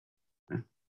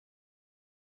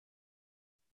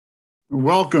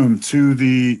Welcome to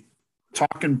the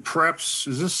Talking Preps.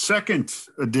 Is this second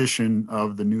edition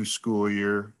of the new school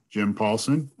year, Jim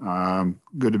Paulson?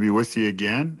 Good to be with you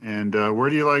again. And where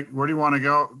do you want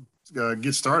to go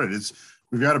get started?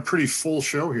 We've got a pretty full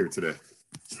show here today.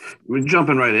 We're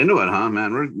jumping right into it, huh,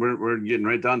 man? We're getting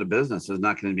right down to business. There's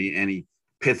not going to be any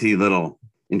pithy little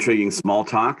intriguing small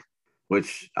talk,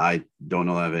 which I don't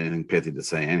know that I have anything pithy to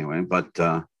say anyway. But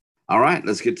all right,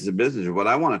 let's get to the business. What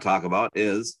I want to talk about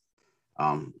is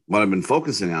what I've been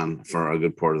focusing on for a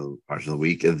good part of the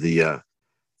week is the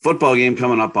football game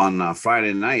coming up on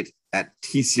Friday night at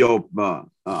TCO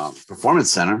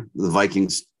Performance Center, the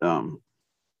Vikings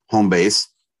home base,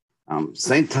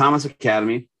 St. Thomas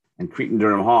Academy and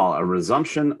Cretin-Derham Hall, a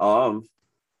resumption of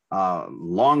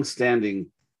long-standing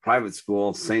private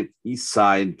school St.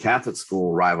 Eastside Catholic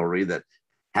school rivalry that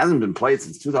hasn't been played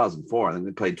since 2004. I think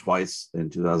they played twice in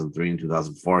 2003 and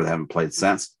 2004. They haven't played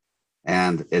since.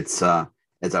 And it's a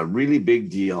really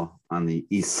big deal on the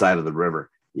east side of the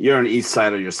river. You're an east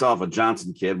sider yourself, a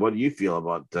Johnson kid. What do you feel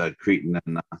about Cretin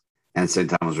and St.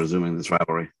 Thomas resuming this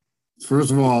rivalry? First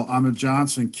of all, I'm a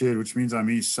Johnson kid, which means I'm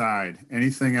east side.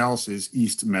 Anything else is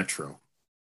East Metro.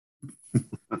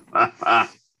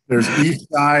 There's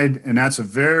east side, and that's a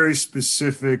very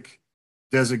specific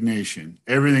designation.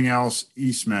 Everything else,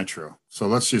 East Metro. So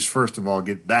let's just first of all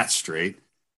get that straight.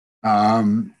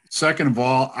 Second of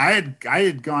all, I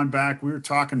had gone back. We were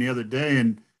talking the other day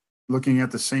and looking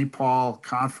at the St. Paul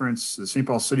Conference, the St.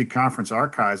 Paul City Conference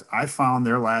archives. I found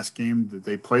their last game that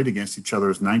they played against each other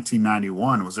was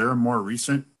 1991. Was there a more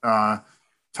recent time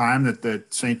that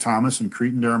St. Thomas and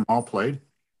Cretin-Derham all played?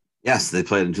 Yes, they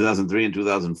played in 2003 and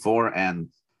 2004. And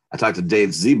I talked to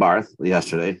Dave Zebarth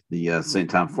yesterday, the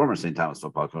former St. Thomas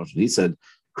football coach, and he said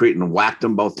Cretin whacked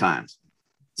them both times.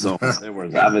 So there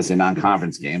was obviously a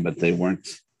non-conference game, but they weren't.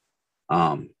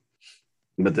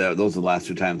 But those are the last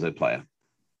two times they play.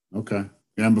 Okay.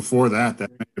 And before that may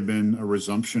have been a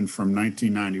resumption from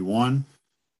 1991.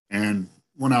 And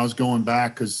when I was going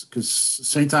back, because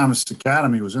St. Thomas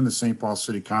Academy was in the St. Paul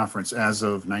City Conference as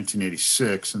of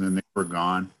 1986, and then they were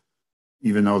gone,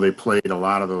 even though they played a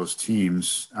lot of those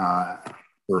teams.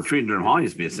 Cretin-Derham Hall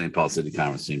used to be a St. Paul City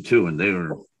Conference team too, and they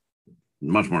were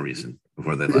much more recent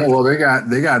before they left. Yeah, well, they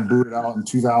got booted out in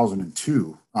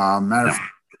 2002. Matter of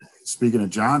fact, speaking of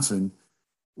Johnson,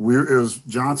 it was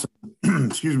Johnson,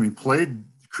 played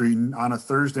Cretin on a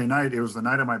Thursday night. It was the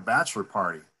night of my bachelor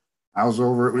party. We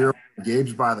were at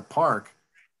Gabe's by the park,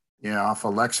 off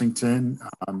of Lexington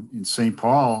in St.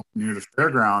 Paul near the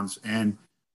fairgrounds. And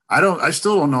I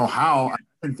still don't know how. I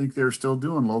didn't think they were still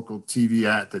doing local TV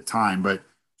at the time, but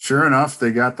sure enough,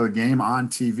 they got the game on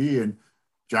TV and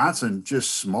Johnson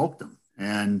just smoked them.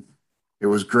 And it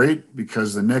was great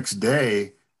because the next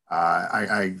day,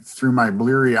 I through my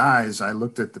bleary eyes, I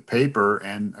looked at the paper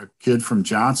and a kid from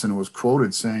Johnson was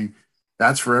quoted saying,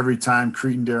 "That's for every time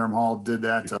Cretin-Derham Hall did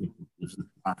that to the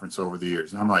conference over the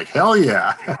years." And I'm like, hell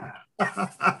yeah.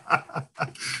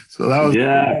 So that was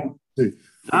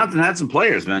Johnson had some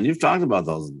players, man. You've talked about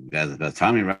those guys,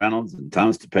 Tommy Reynolds and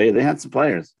Thomas DePay. They had some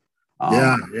players.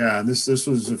 Yeah. This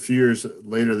was a few years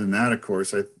later than that, of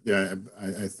course. I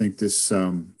think this.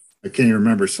 I can't even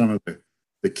remember some of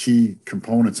the key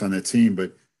components on that team,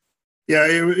 but yeah, I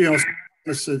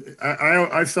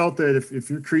felt that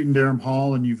if you're Cretin-Derham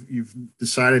Hall and you've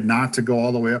decided not to go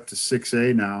all the way up to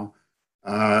 6A now,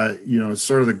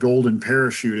 sort of the golden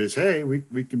parachute is, hey,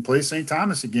 we can play St.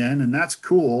 Thomas again, and that's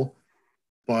cool.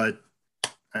 But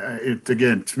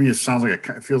to me, it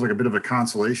feels like a bit of a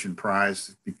consolation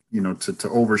prize, to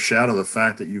overshadow the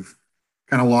fact that you've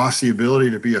kind of lost the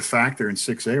ability to be a factor in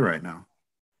 6A right now.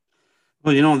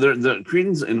 Well, the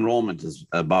Cretin's enrollment is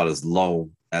about as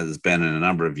low as it's been in a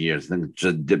number of years. I think it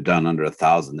just dipped down under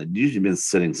 1,000. They've usually been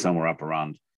sitting somewhere up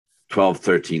around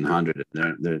 1,200,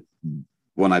 1,300.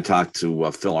 When I talked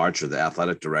to Phil Archer, the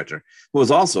athletic director, who was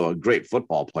also a great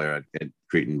football player at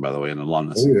Cretin, by the way, an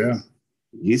alumnus. Oh, yeah.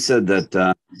 He said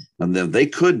that they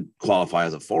could qualify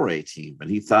as a 4A team, but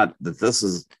he thought that this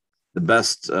is the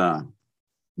best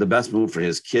move for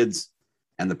his kids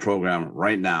and the program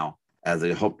right now, as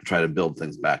they hope to try to build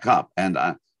things back up. And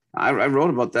I wrote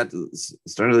about that at the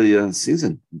start of the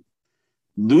season.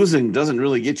 Losing doesn't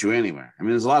really get you anywhere. I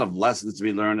mean, there's a lot of lessons to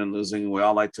be learned in losing. We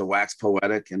all like to wax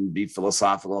poetic and be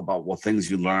philosophical about things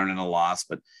you learn in a loss.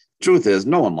 But the truth is,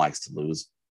 no one likes to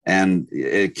lose. And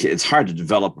it's hard to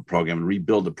develop a program and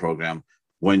rebuild a program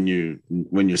when you're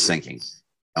sinking.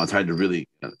 It's hard to really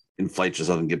inflate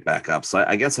yourself and get back up. So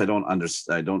I guess I don't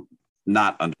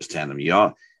not understand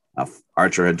them.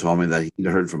 Archer had told me that he'd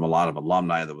heard from a lot of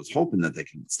alumni that was hoping that they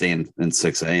could stay in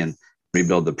 6A, and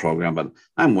rebuild the program. But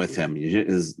I'm with him.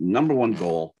 His number one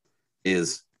goal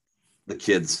is the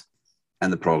kids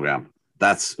and the program.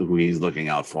 That's who he's looking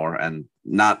out for, and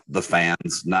not the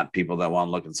fans, not people that want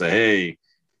to look and say, hey,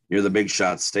 you're the big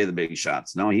shots, stay the big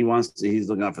shots. No, he's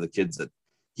looking out for the kids that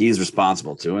he's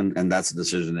responsible to, and that's the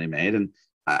decision they made. And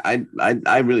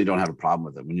I really don't have a problem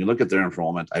with it. When you look at their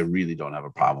enrollment, I really don't have a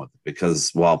problem with it,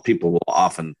 because while people will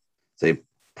often say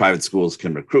private schools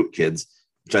can recruit kids,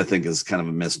 which I think is kind of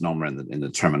a misnomer in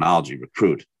the terminology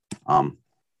recruit,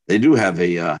 they do have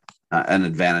an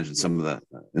advantage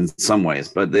in some ways,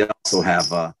 but they also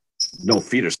have no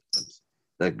feeder systems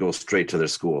that go straight to their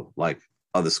school like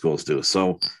other schools do.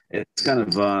 So it's kind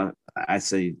of I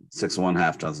say 6 of one,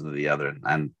 half dozen of the other,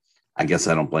 and I guess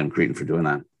I don't blame Creighton for doing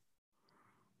that.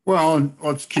 Well, and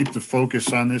let's keep the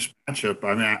focus on this matchup.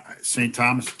 I mean, St.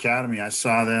 Thomas Academy, I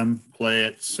saw them play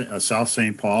at South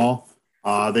St. Paul.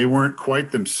 They weren't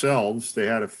quite themselves.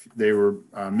 They were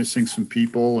missing some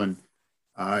people, and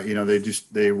I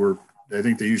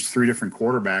think they used 3 different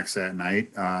quarterbacks that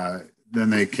night. Then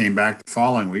they came back the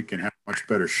following week and had a much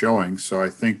better showing. So I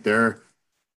think they've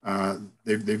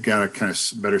got a kind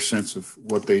of better sense of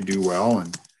what they do well,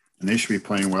 and they should be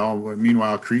playing well.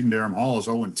 Meanwhile, Cretin-Derham Hall is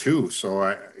 0-2,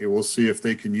 so we'll see if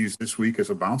they can use this week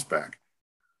as a bounce back.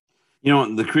 You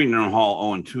know, the Cretin-Derham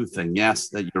Hall 0-2 thing, yes,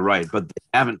 that you're right, but they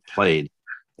haven't played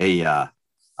a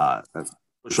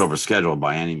pushover schedule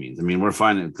by any means. I mean, we're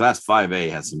finding Class 5A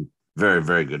has some very,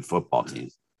 very good football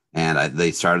teams, and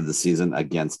they started the season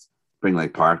against Spring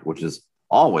Lake Park, which is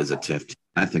always a TIF team.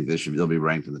 I think they'll be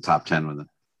ranked in the top 10 when the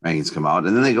rankings come out,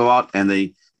 and then they go out and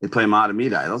they play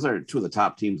Matamidi. Those are 2 of the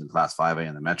top teams in Class 5A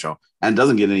in the Metro, and it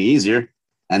doesn't get any easier.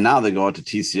 And now they go out to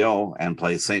TCO and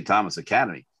play St. Thomas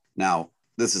Academy. Now,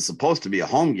 this is supposed to be a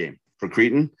home game for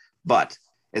Creighton, but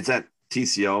it's at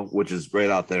TCO, which is right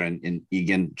out there in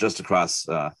Eagan, just across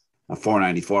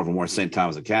 494 from where St.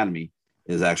 Thomas Academy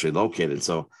is actually located.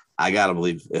 So I got to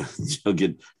believe you'll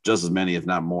get just as many, if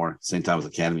not more, St. Thomas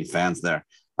Academy fans there.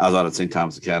 I was out at St.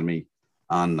 Thomas Academy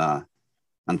on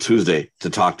Tuesday to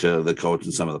talk to the coach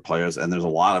and some of the players, and there's a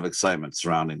lot of excitement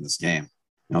surrounding this game.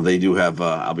 You know, they do have,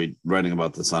 I'll be writing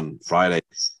about this on Friday.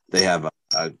 They have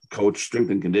a coach, strength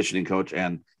and conditioning coach,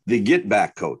 and the get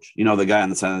back coach. You know, the guy on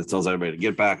the sideline that tells everybody to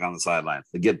get back on the sidelines.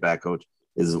 The get back coach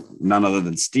is none other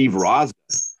than Steve Ross,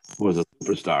 who was a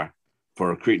superstar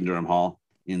for Cretin-Derham Hall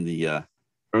in the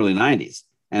early 90s,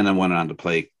 and then went on to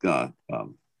play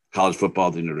college football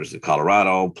at the University of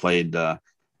Colorado, played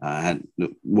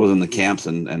was in the camps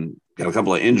and got a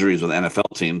couple of injuries with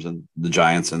NFL teams and the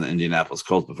Giants and the Indianapolis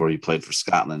Colts before he played for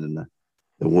Scotland in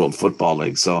the World Football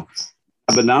League. So,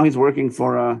 but now he's working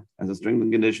for as a strength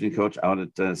and conditioning coach out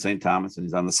at St. Thomas, and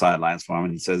he's on the sidelines for him.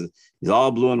 And he says he's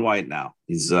all blue and white now.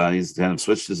 He's kind of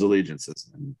switched his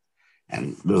allegiances,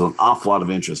 and there's an awful lot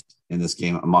of interest in this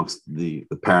game amongst the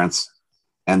parents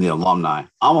and the alumni,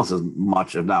 almost as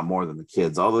much, if not more, than the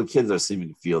kids. Although the kids are seeming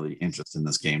to feel the interest in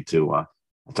this game too. I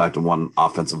talked to one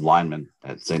offensive lineman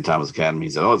at St. Thomas Academy.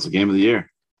 He said, "Oh, it's the game of the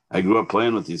year. I grew up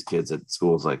playing with these kids at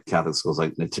schools like Catholic schools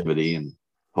like Nativity and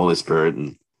Holy Spirit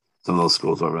and some of those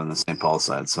schools over on the St. Paul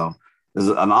side." So there's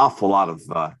an awful lot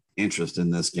of interest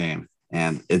in this game.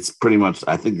 And it's pretty much,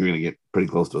 I think you're going to get pretty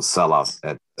close to a sellout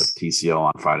at TCO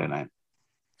on Friday night.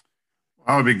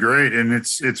 That would be great. And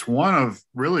it's one of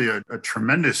really a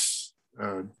tremendous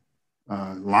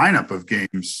lineup of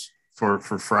games for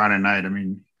Friday night. I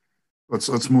mean,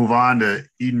 Let's move on to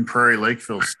Eden Prairie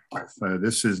Lakeville South.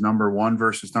 This is number 1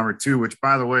 versus number 2, which,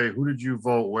 by the way, who did you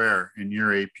vote where in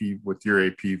your AP with your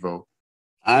AP vote?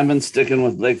 I've been sticking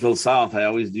with Lakeville South. I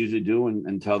always usually do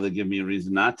until they give me a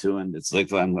reason not to. And it's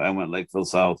Lakeville. I went Lakeville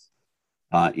South,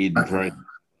 Eden Prairie,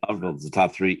 the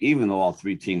top 3, even though all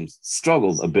 3 teams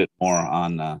struggled a bit more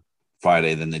on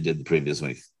Friday than they did the previous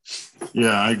week.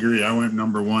 Yeah, I agree. I went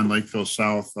number 1, Lakeville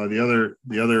South. The other,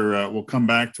 we'll come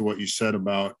back to what you said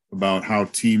about how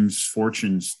teams'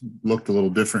 fortunes looked a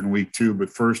little different in week 2. But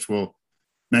first, we'll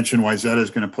mention Wayzata is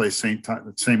going to play St.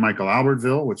 Michael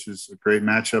Albertville, which is a great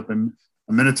matchup in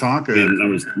Minnetonka.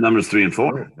 Numbers 3 and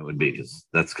 4, it would be, because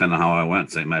that's kind of how I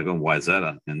went. St. Michael and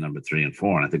Wayzata in number 3 and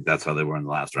 4, and I think that's how they were in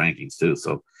the last rankings too.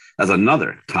 So that's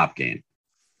another top game.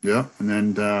 Yeah, and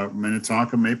then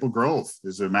Minnetonka Maple Grove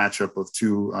is a matchup of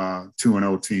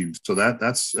 2-0 teams. So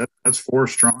that's 4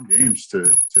 strong games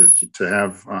to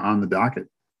have on the docket.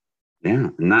 Yeah,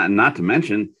 not to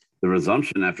mention the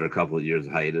resumption after a couple of years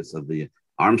of hiatus of the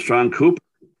Armstrong Cooper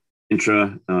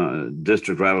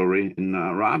intra-district rivalry in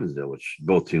Robbinsdale, which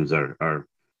both teams are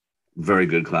very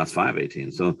good Class 5A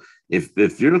teams. So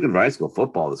if you're looking for high school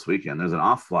football this weekend, there's an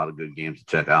awful lot of good games to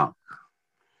check out.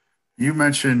 You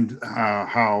mentioned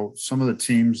how some of the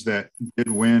teams that did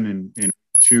win in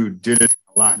two did it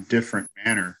a lot different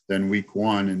manner than week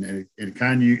one, and it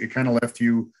kind of left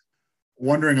you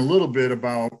wondering a little bit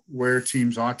about where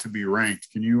teams ought to be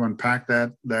ranked. Can you unpack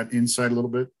that insight a little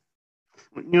bit?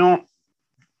 You know,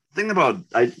 thing about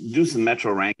I do some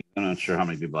Metro rankings. I'm not sure how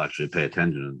many people actually pay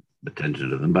attention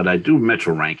to them, but I do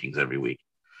Metro rankings every week.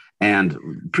 And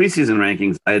preseason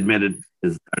rankings, I admitted,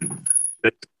 is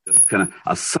just kind of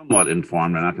a somewhat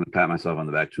informed. I'm not going to pat myself on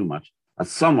the back too much. A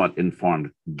somewhat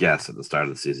informed guess at the start of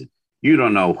the season. You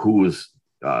don't know who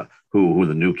the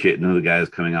new kid, who the guys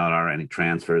coming out are, any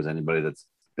transfers, anybody that's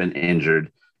been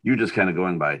injured. You're just kind of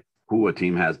going by who a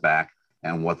team has back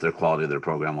and what their quality of their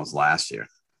program was last year.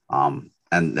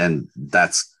 And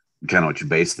that's kind of what you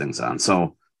base things on.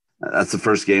 So that's the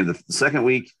first game. The second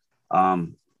week,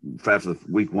 after the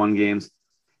week one games,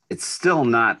 it's still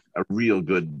not a real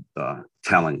good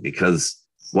telling, because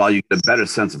while you get a better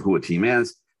sense of who a team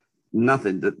is,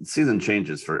 the season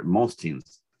changes for most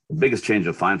teams. The biggest change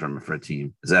you'll find for a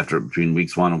team is between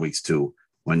weeks 1 and weeks 2,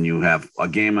 when you have a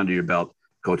game under your belt.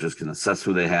 Coaches can assess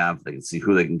who they have. They can see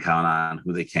who they can count on,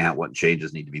 who they can't, what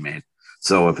changes need to be made.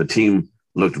 So if a team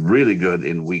looked really good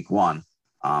in week 1,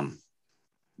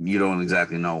 you don't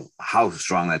exactly know how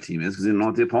strong that team is, because you don't know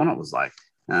what the opponent was like.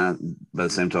 By the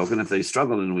same token, if they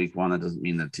struggled in week 1, that doesn't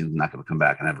mean that team's not going to come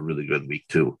back and have a really good week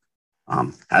 2.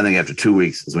 I think after 2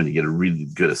 weeks is when you get a really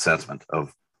good assessment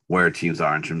of where teams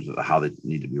are in terms of how they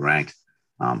need to be ranked.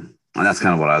 And that's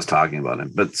kind of what I was talking about.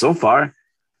 But so far,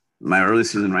 my early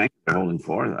season rankings are holding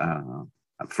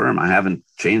firm. I haven't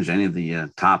changed any of the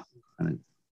top, I think,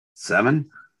 7,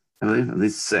 I believe, at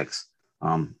least 6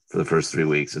 for the first 3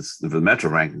 weeks. The Metro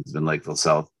rankings has been Lakeville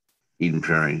South, Eden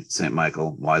Prairie, St.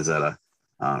 Michael, Wayzata,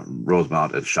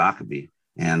 Rosemount, and Shakopee,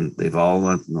 and they've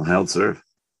all held serve.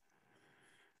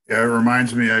 Yeah, it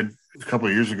reminds me, a couple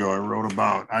of years ago, I wrote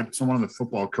about one of the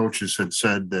football coaches had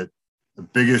said that the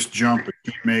biggest jump a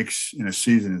team makes in a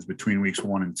season is between weeks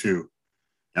 1 and 2.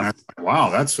 And I thought, wow,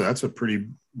 that's a pretty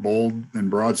bold and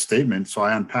broad statement. So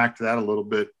I unpacked that a little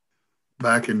bit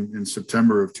back in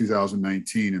September of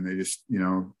 2019, and they just,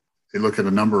 they look at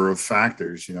a number of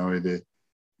factors. You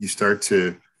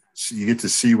get to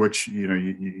see what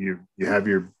you have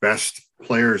your best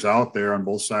players out there on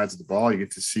both sides of the ball. You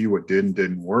get to see what did and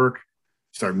didn't work.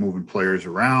 Start moving players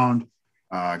around.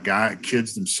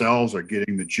 Kids themselves are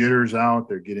getting the jitters out.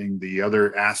 They're getting the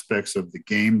other aspects of the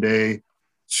game day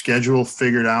schedule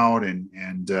figured out,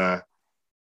 and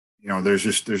there's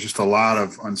just a lot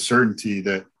of uncertainty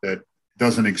that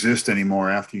doesn't exist anymore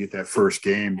after you get that first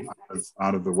game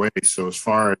out of the way. So as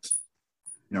far as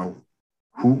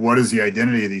what is the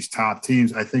identity of these top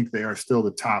teams? I think they are still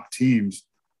the top teams.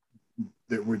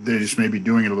 They just may be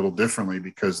doing it a little differently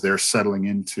because they're settling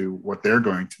into what they're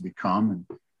going to become.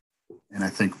 And I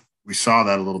think we saw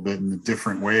that a little bit in the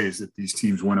different ways that these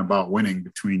teams went about winning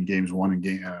between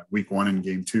week 1 and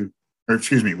game 2,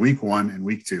 week 1 and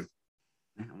week 2.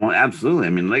 Well, absolutely. I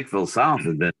mean, Lakeville South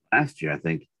had been last year, I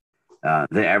think.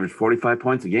 They averaged 45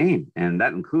 points a game, and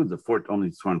that includes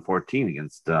only scoring 14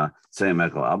 against St.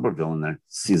 Michael Albertville in their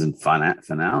season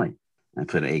finale. I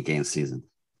played an 8-game season.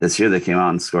 This year they came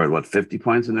out and scored 50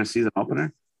 points in their season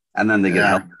opener, and then they get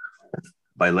helped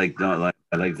by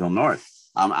Lakeville North.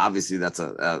 Obviously, that's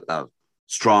a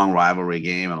strong rivalry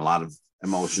game and a lot of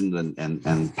emotion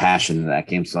and passion in that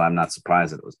game. So I'm not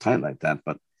surprised that it was tight like that.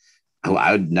 But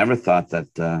I would never thought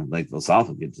that Lakeville South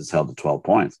would get just held to 12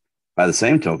 points. By the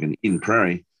same token, Eden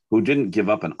Prairie, who didn't give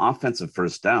up an offensive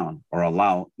first down or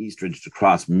allow Eastridge to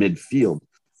cross midfield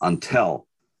until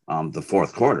the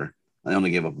fourth quarter. They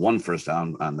only gave up 1 first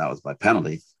down, and that was by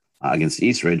penalty against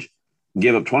Eastridge.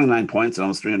 Gave up 29 points and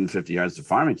almost 350 yards to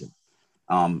Farmington.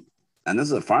 And this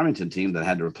is a Farmington team that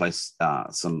had to replace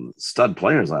some stud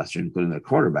players last year, including their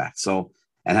quarterback,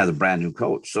 and has a brand new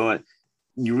coach. So it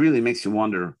really makes you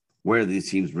wonder where these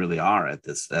teams really are at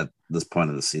this point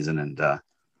of the season.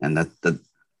 And that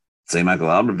St. Michael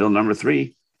Albertville, number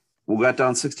 3, who got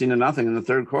down 16-0 in the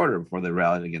third quarter before they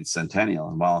rallied against Centennial.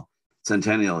 And while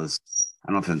Centennial is,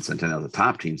 I don't know if Centennial is the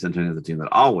top team, Centennial is a team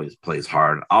that always plays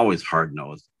hard, always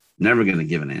hard-nosed, never going to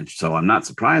give an inch. So I'm not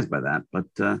surprised by that. But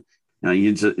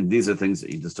these are things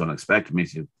that you just don't expect. It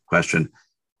makes you question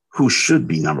who should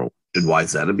be number 1. Should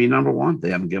Wayzata be number 1?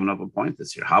 They haven't given up a point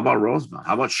this year. How about Rosemount?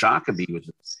 How about Shakopee, which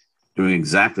is doing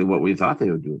exactly what we thought they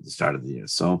would do at the start of the year?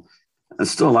 So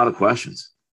there's still a lot of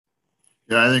questions.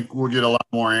 Yeah, I think we'll get a lot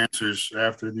more answers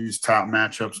after these top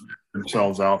matchups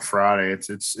themselves out Friday.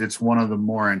 It's one of the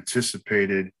more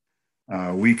anticipated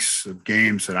weeks of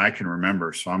games that I can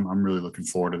remember. So I'm really looking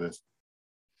forward to this.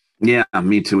 Yeah,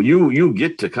 me too. You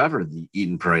get to cover the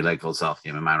Eden Prairie Lakeville South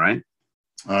game, am I right?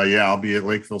 Yeah, I'll be at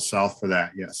Lakeville South for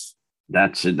that. Yes.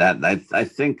 I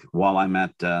think while I'm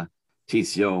at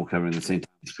TCO covering the St.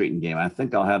 Thomas Cretan game, I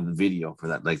think I'll have the video for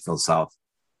that Lakeville South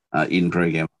Eden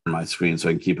Prairie game on my screen, so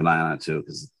I can keep an eye on it too,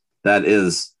 because that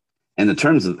is, in the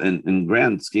terms of in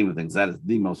grand scheme of things, that is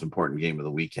the most important game of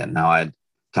the weekend. Now, I'd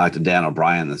talked to Dan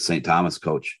O'Brien, the St. Thomas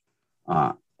coach,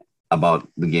 uh, about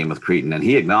the game with Cretan, and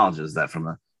he acknowledges that from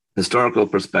a historical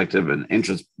perspective and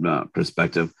interest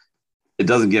perspective, it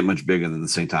doesn't get much bigger than the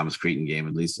St. Thomas Cretan game,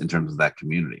 at least in terms of that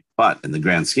community. But in the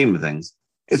grand scheme of things,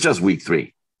 it's just week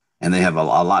 3, and they have a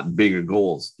lot bigger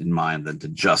goals in mind than to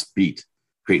just beat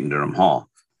Cretan Durham Hall.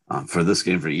 For this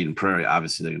game for Eden Prairie,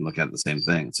 obviously they're going to look at the same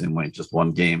thing, same way, just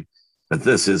one game. But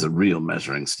this is a real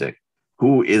measuring stick.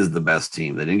 Who is the best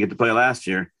team? They didn't get to play last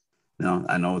year.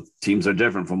 I know teams are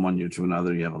different from one year to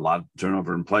another. You have a lot of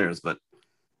turnover in players, but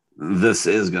this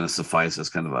is going to suffice as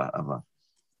kind of a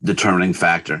determining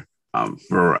factor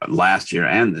for last year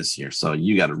and this year. So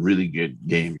you got a really good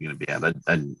game you're going to be at.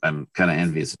 I'm kind of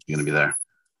envious that you're going to be there.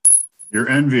 You're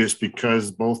envious because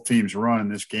both teams run.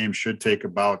 This game should take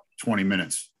about 20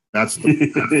 minutes. That's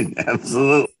the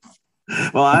absolutely.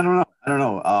 Well, I don't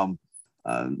know.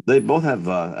 They both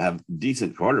have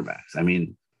decent quarterbacks. I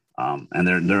mean, and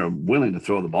they're willing to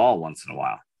throw the ball once in a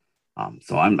while.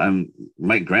 So I'm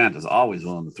Mike Grant is always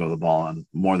willing to throw the ball on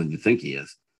more than you think he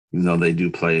is, even though they do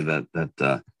play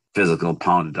that physical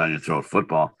pounded down your throat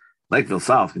football. Lakeville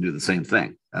South can do the same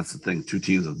thing. That's the thing. Two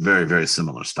teams with very, very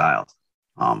similar styles.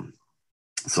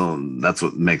 So that's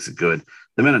what makes it good.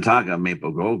 The Minnetonka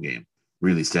Maple Grove game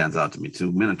really stands out to me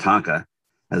too. Minnetonka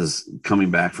has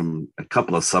coming back from a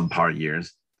couple of subpar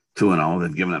years, 2-0.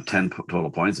 They've given up 10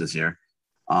 total points this year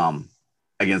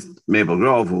against Maple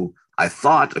Grove, who I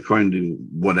thought, according to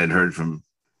what I'd heard from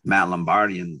Matt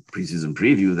Lombardi in preseason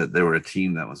preview, that they were a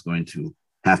team that was going to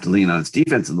have to lean on its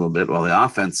defense a little bit while the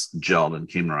offense gelled and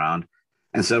came around.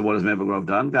 And so what has Maple Grove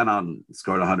done? Gone out and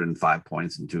scored 105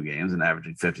 points in 2 games and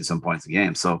averaging 50-some points a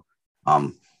game. So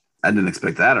I didn't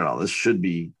expect that at all. This should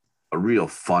be a real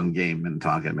fun game in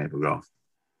Minnetonka and Maple Grove.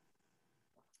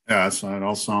 Yeah, it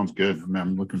all sounds good. I mean,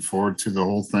 I'm looking forward to the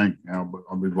whole thing.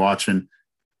 I'll be watching.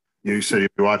 You said you'll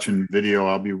be watching video.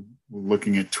 I'll be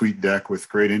looking at TweetDeck with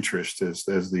great interest as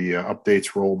the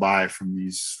updates roll by from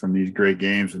these great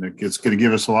games, and it's going to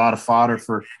give us a lot of fodder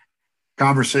for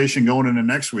conversation going into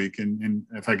next week. And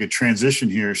if I could transition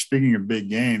here, speaking of big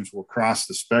games, we'll cross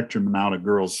the spectrum now to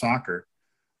girls soccer.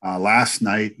 Last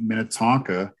night,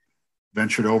 Minnetonka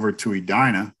ventured over to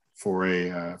Edina for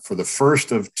the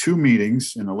first of 2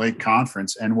 meetings in the Lake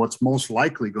Conference, and what's most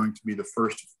likely going to be the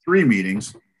first of 3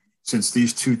 meetings, since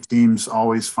these 2 teams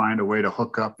always find a way to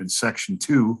hook up in Section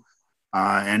 2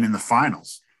 and in the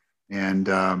finals. And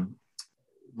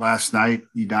last night,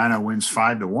 Edina wins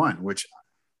 5-1, which,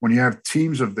 when you have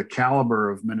teams of the caliber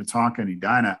of Minnetonka and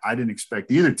Edina, I didn't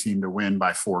expect either team to win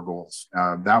by 4 goals.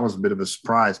 That was a bit of a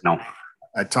surprise. No.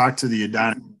 I talked to the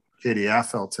Edina Katie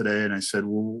Affel today, and I said,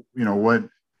 well, what,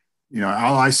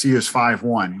 all I see is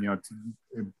 5-1,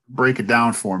 break it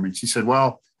down for me. And she said,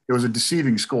 well, it was a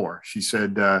deceiving score. She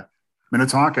said,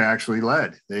 Minnetonka actually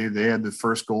led. They had the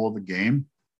first goal of the game.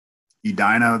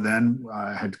 Edina then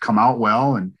had come out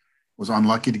well and was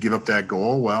unlucky to give up that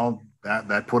goal. Well,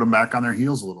 that put them back on their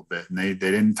heels a little bit, and they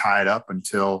didn't tie it up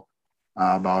until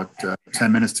about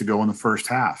 10 minutes to go in the first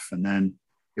half. And then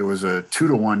it was a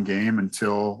 2-1 game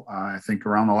until I think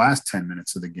around the last 10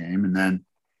 minutes of the game. And then,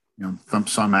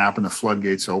 something happened, the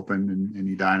floodgates opened, and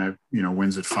Edina,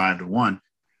 wins at 5-1.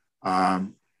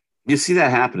 You see that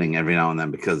happening every now and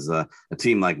then because a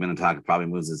team like Minnetonka probably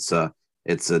moves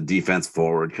its defense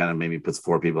forward, kind of maybe puts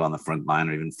 4 people on the front line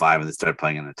or even 5, and they start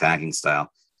playing an attacking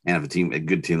style. And if a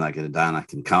good team like Edina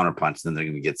can counterpunch, then they're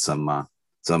going to get some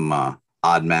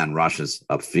odd man rushes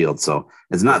upfield. So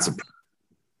it's not surprising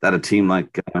that a team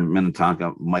like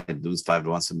Minnetonka might lose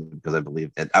 5-1 simply because I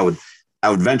believe it. I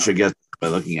would venture a guess by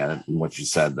looking at it and what you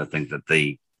said. I think that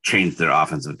they changed their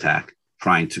offensive attack,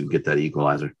 trying to get that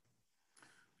equalizer.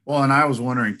 Well, and I was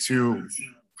wondering too,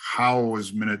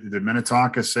 did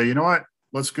Minnetonka say, you know what,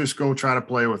 let's just go try to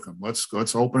play with them. Let's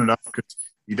open it up, because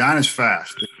Edina's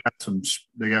fast.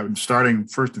 They got starting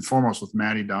first and foremost with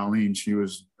Maddie Darlene. She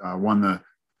was won the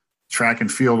track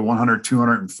and field 100,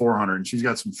 200, and 400, and she's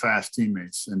got some fast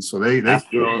teammates. And so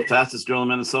fastest girl in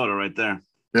Minnesota right there.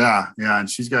 Yeah, and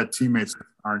she's got teammates that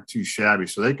aren't too shabby,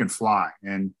 so they can fly.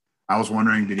 And I was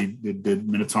wondering, did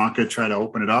Minnetonka try to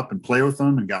open it up and play with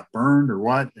them and got burned or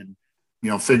what? And,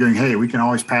 figuring, hey, we can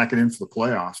always pack it in for the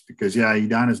playoffs because,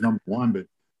 Edina is number 1, but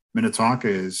Minnetonka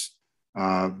is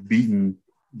beaten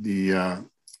the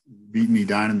beaten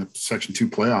Edina in the Section 2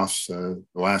 playoffs the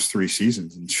last 3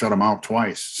 seasons and shut them out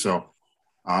twice. So,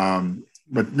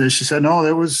 but then she said, no,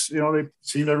 there was,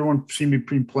 everyone seemed to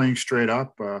be playing straight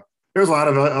up. There was a lot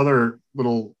of other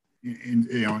little,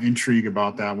 intrigue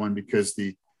about that one because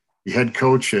the head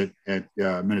coach at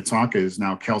Minnetonka is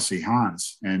now Kelsey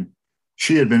Hans, and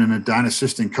she had been an Edina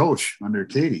assistant coach under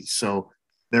Katie. So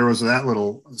there was that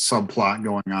little subplot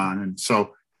going on. And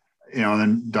so,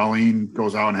 then Darlene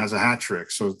goes out and has a hat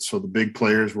trick. So the big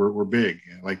players were big,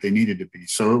 like they needed to be.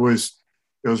 So it was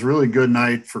a really good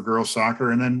night for girls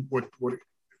soccer. And then what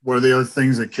are the other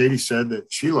things that Katie said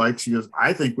that she liked? She goes,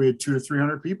 I think we had 200 to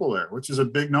 300 people there, which is a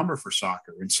big number for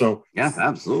soccer. And so, yeah,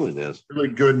 absolutely, it is. Really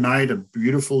good night, a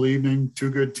beautiful evening, 2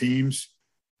 good teams,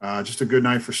 just a good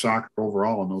night for soccer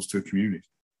overall in those 2 communities.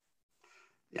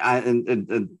 Yeah, and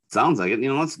it sounds like it.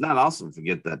 Let's not also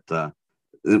forget that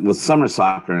with summer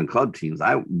soccer and club teams,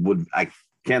 I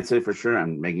can't say for sure.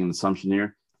 I'm making an assumption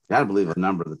here. I got to believe a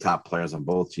number of the top players on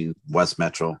both teams, West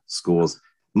Metro schools,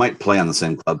 might play on the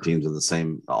same club teams or the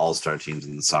same all-star teams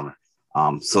in the summer.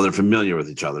 So they're familiar with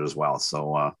each other as well.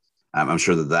 So I'm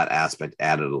sure that aspect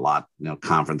added a lot,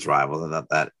 conference rival,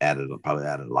 that probably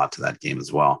added a lot to that game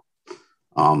as well.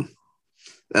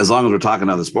 As long as we're talking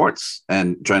other sports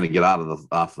and trying to get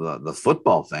off the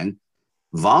football thing,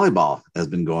 volleyball has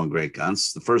been going great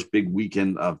guns. The first big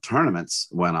weekend of tournaments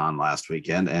went on last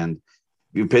weekend, and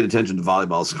if you paid attention to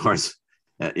volleyball scores,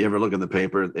 you ever look in the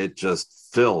paper, it just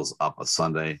fills up a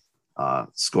Sunday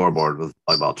scoreboard with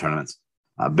volleyball tournaments.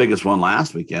 Biggest one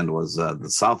last weekend was the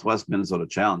Southwest Minnesota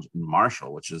Challenge in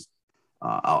Marshall, which is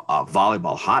a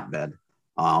volleyball hotbed.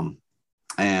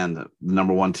 And the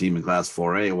number 1 team in Class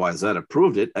 4A, Wayzata,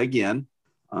 proved it again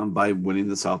by winning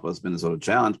the Southwest Minnesota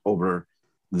Challenge over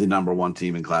the number 1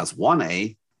 team in Class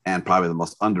 1A and probably the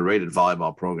most underrated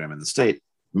volleyball program in the state,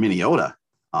 Minneota,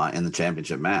 in the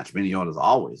championship match. Minneota's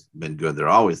always been good. They're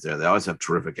always there. They always have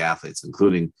terrific athletes,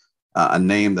 including a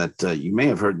name that you may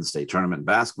have heard in the state tournament in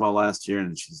basketball last year,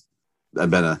 and she's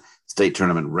been a state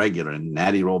tournament regular, and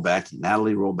Natalie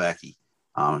Rolbacki.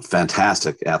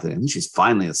 Fantastic athlete. I think she's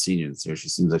finally a senior this year. She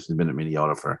seems like she's been at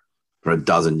Minneota for a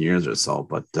dozen years or so,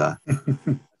 but that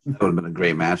would have been a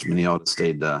great match. Minneota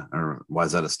stayed, or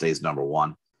Wayzata stays number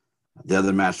 1. The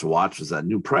other match to watch was at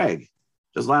New Prague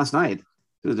just last night,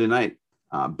 Tuesday night,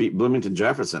 beat Bloomington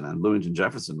Jefferson, and Bloomington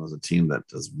Jefferson was a team that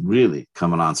is really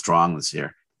coming on strong this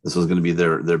year. This was going to be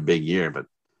their big year, but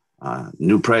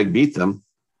New Prague beat them.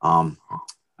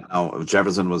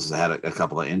 Jefferson had a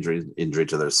couple of injury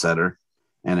to their setter,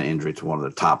 and an injury to one of their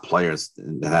top players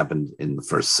that happened in the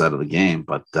first set of the game.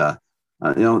 But,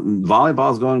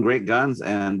 volleyball is going great guns,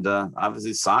 and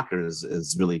obviously soccer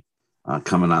is really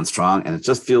coming on strong. And it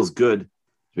just feels good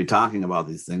to be talking about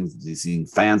these things, to seeing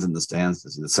fans in the stands, to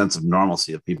see the sense of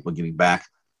normalcy of people getting back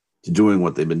to doing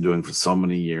what they've been doing for so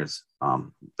many years.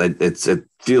 It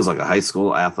feels like a high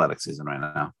school athletic season right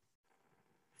now.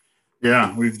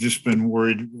 Yeah, we've just been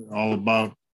worried all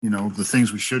about, the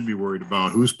things we should be worried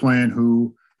about. Who's playing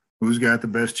who's got the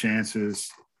best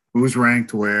chances, who's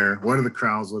ranked where, what do the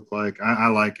crowds look like? I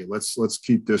like it. Let's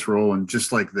keep this rolling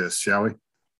just like this, shall we?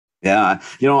 Yeah.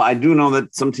 I do know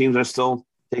that some teams are still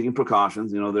taking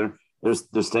precautions.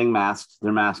 They're staying masked.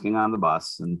 They're masking on the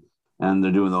bus and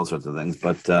they're doing those sorts of things.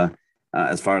 But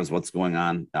as far as what's going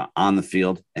on the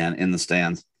field and in the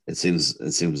stands, it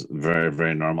seems very,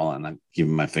 very normal, and I'm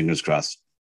keeping my fingers crossed.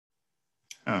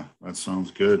 Yeah, that sounds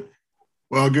good.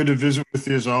 Well, good to visit with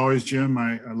you as always, Jim.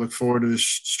 I look forward to this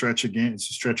stretch of games.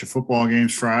 It's a stretch of football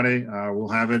games Friday. We'll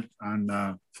have it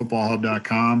on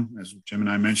footballhub.com. As Jim and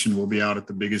I mentioned, we'll be out at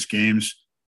the biggest games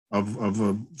of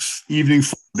evening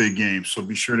big games. So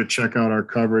be sure to check out our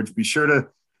coverage. Be sure to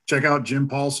check out Jim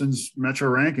Paulson's Metro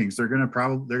rankings. They're going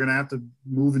to have to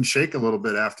move and shake a little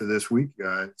bit after this week.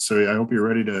 So I hope you're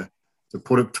ready to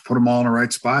put them all in the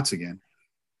right spots again.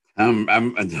 I'm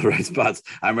in the right spots.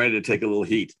 I'm ready to take a little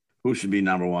heat. Who should be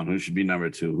number 1? Who should be number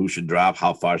 2? Who should drop?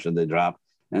 How far should they drop?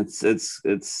 It's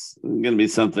going to be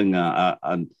something.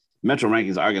 Metro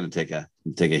rankings are going to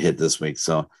take a hit this week,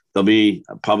 so they'll be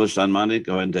published on Monday.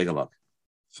 Go ahead and take a look.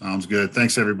 Sounds good.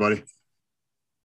 Thanks, everybody.